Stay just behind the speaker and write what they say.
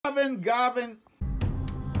Gavin.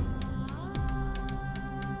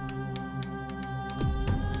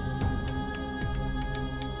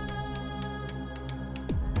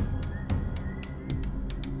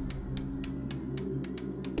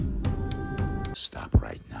 Stop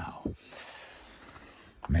right now.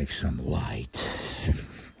 Make some light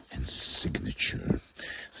and signature.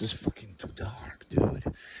 This is fucking too dark, dude.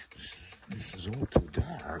 This is all too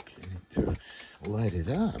dark. You need to light it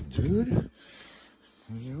up, dude.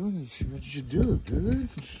 What did you do, dude?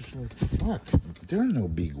 It's just like, fuck. There are no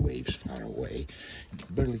big waves far away. You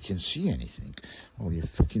barely can see anything. All your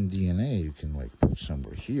fucking DNA you can, like, put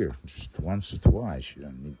somewhere here. Just once or twice. You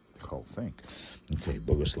don't need the whole thing. Okay,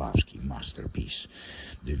 Bogoslowsky, masterpiece.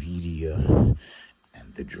 The video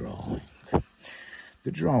and the drawing.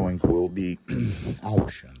 The drawing will be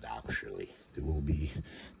auctioned, actually. There will be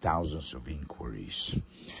thousands of inquiries.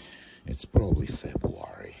 It's probably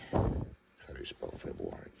February. How do you spell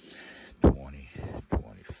February?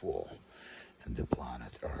 2024. And the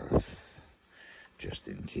planet Earth. Just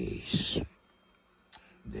in case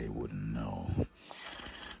they wouldn't know.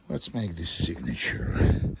 Let's make this signature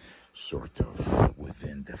sort of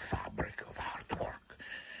within the fabric of artwork.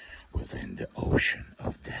 Within the ocean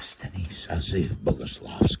of destinies, as if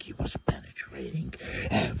Bogoslowsky was penetrating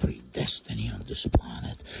every destiny on this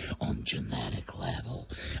planet on genetic level,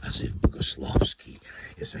 as if Bogoslowsky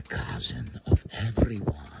is a cousin of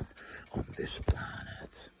everyone on this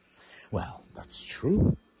planet. Well, that's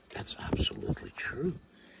true. That's absolutely true.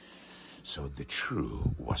 So the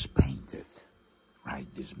true was painted right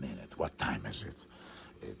this minute. What time is it?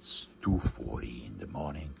 It's 2:40 in the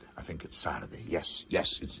morning. I think it's Saturday. Yes,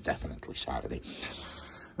 it's definitely Saturday.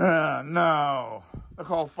 No. The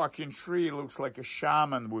whole fucking tree looks like a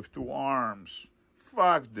shaman with 2 arms.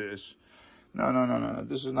 Fuck this. No.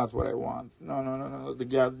 This is not what I want. No. The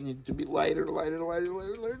god needs to be lighter. No. I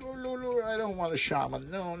don't want a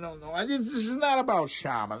shaman. No. This is not about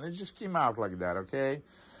shaman. It just came out like that, okay?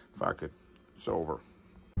 Fuck it. It's over.